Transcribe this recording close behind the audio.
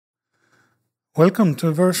Welcome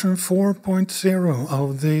to version 4.0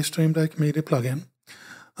 of the Deck Midi plugin.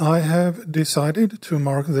 I have decided to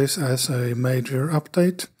mark this as a major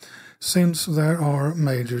update, since there are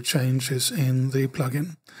major changes in the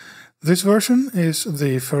plugin. This version is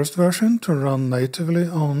the first version to run natively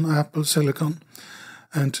on Apple Silicon,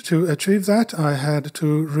 and to achieve that I had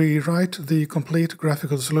to rewrite the complete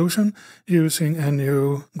graphical solution using a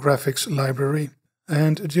new graphics library.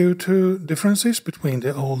 And due to differences between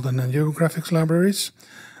the old and the new graphics libraries,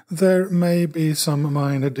 there may be some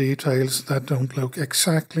minor details that don't look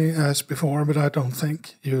exactly as before, but I don't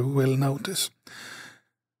think you will notice.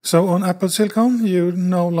 So on Apple Silicon, you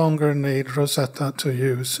no longer need Rosetta to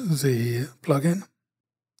use the plugin.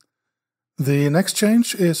 The next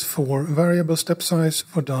change is for variable step size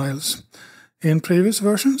for dials. In previous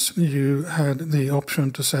versions, you had the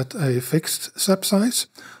option to set a fixed step size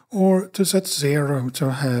or to set 0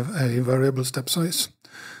 to have a variable step size.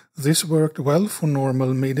 This worked well for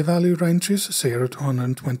normal MIDI value ranges 0 to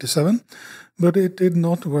 127, but it did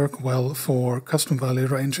not work well for custom value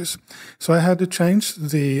ranges. So I had to change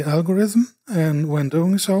the algorithm, and when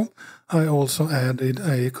doing so, I also added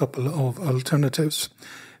a couple of alternatives.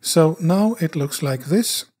 So now it looks like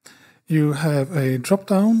this. You have a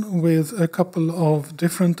drop-down with a couple of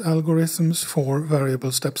different algorithms for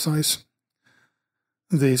variable step size.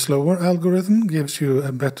 The slower algorithm gives you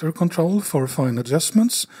a better control for fine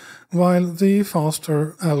adjustments, while the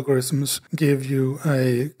faster algorithms give you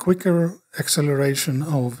a quicker acceleration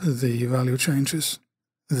of the value changes.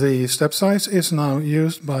 The step size is now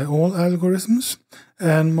used by all algorithms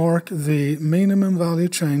and mark the minimum value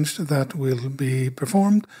change that will be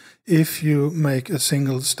performed if you make a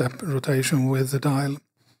single step rotation with the dial.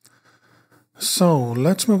 So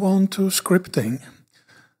let's move on to scripting.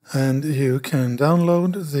 And you can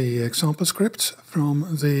download the example scripts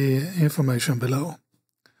from the information below.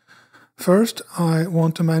 First, I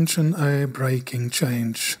want to mention a breaking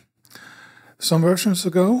change. Some versions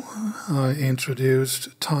ago, I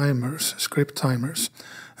introduced timers, script timers,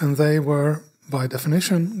 and they were, by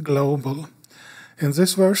definition, global. In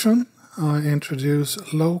this version, I introduce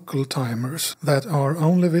local timers that are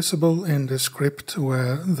only visible in the script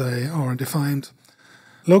where they are defined.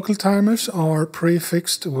 Local timers are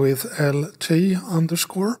prefixed with LT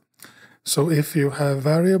underscore, so if you have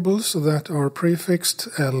variables that are prefixed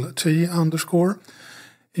LT underscore,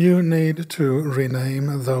 you need to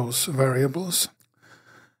rename those variables.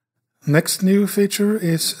 Next new feature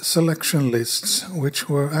is selection lists, which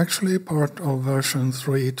were actually part of version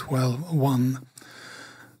 3.12.1.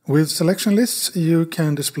 With selection lists, you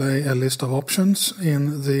can display a list of options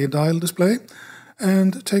in the dial display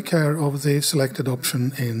and take care of the selected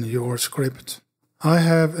option in your script. I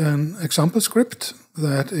have an example script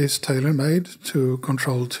that is tailor-made to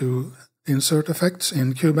control two insert effects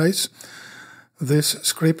in Cubase. This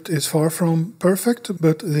script is far from perfect,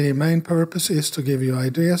 but the main purpose is to give you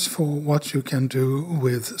ideas for what you can do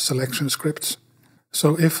with selection scripts.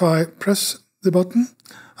 So if I press the button,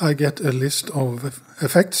 I get a list of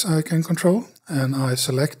effects I can control, and I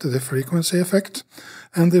select the frequency effect,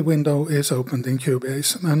 and the window is opened in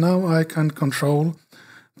Cubase. And now I can control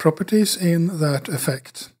properties in that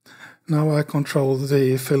effect. Now I control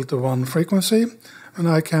the filter 1 frequency, and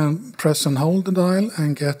I can press and hold the dial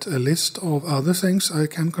and get a list of other things I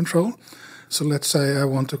can control. So let's say I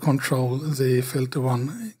want to control the filter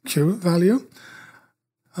 1 Q value.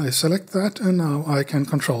 I select that, and now I can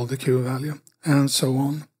control the Q value, and so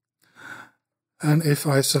on. And if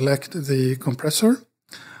I select the compressor,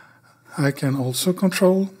 I can also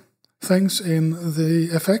control things in the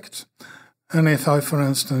effect. And if I, for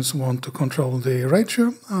instance, want to control the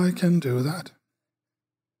ratio, I can do that.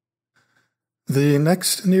 The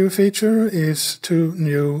next new feature is 2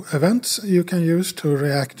 new events you can use to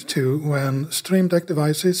react to when Stream Deck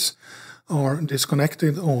devices are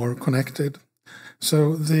disconnected or connected.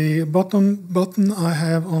 So the button I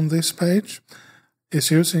have on this page is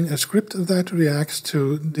using a script that reacts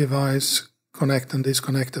to device connect and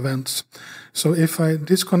disconnect events. So if I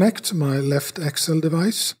disconnect my left Excel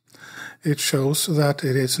device, it shows that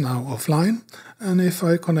it is now offline, and if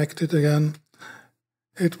I connect it again,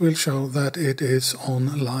 it will show that it is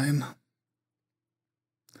online.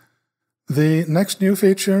 The next new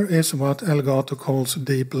feature is what Elgato calls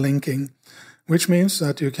deep linking, which means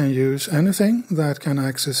that you can use anything that can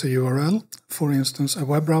access a URL, for instance a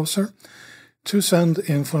web browser, to send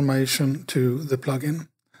information to the plugin.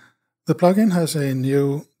 The plugin has a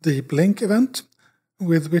new deep link event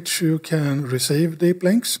with which you can receive deep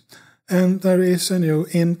links, and there is a new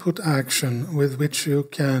input action with which you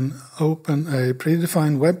can open a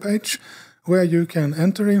predefined web page where you can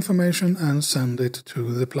enter information and send it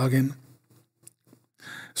to the plugin.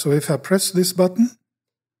 So if I press this button,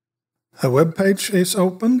 a web page is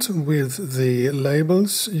opened with the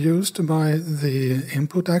labels used by the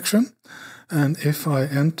input action, and if I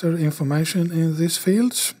enter information in these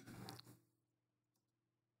fields,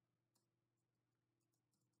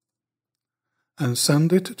 and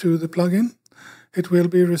send it to the plugin, it will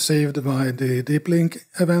be received by the deep link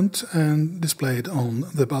event and displayed on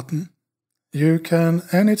the button. You can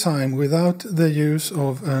anytime, without the use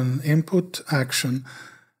of an input action,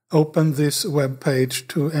 open this web page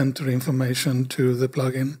to enter information to the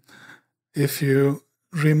plugin. If you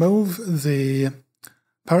remove the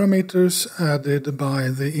parameters added by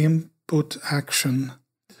the input action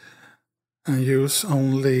and use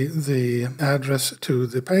only the address to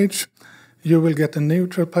the page, you will get a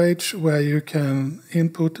neutral page where you can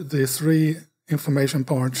input the 3 information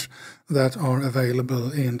parts that are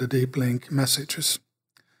available in the deep link messages.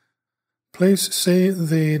 Please see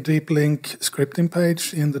the deep link scripting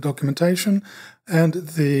page in the documentation and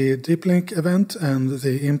the deep link event and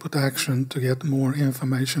the input action to get more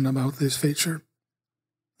information about this feature.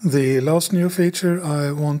 The last new feature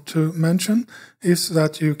I want to mention is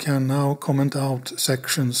that you can now comment out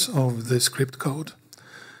sections of the script code.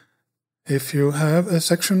 If you have a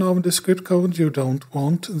section of the script code you don't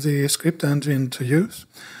want the script engine to use,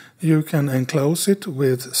 you can enclose it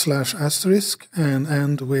with /* and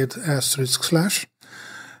end with */,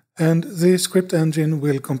 and the script engine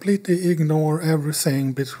will completely ignore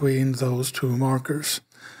everything between those 2 markers.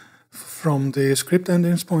 From the script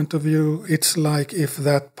engine's point of view, it's like if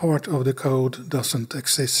that part of the code doesn't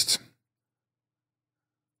exist.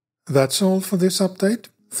 That's all for this update.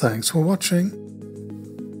 Thanks for watching.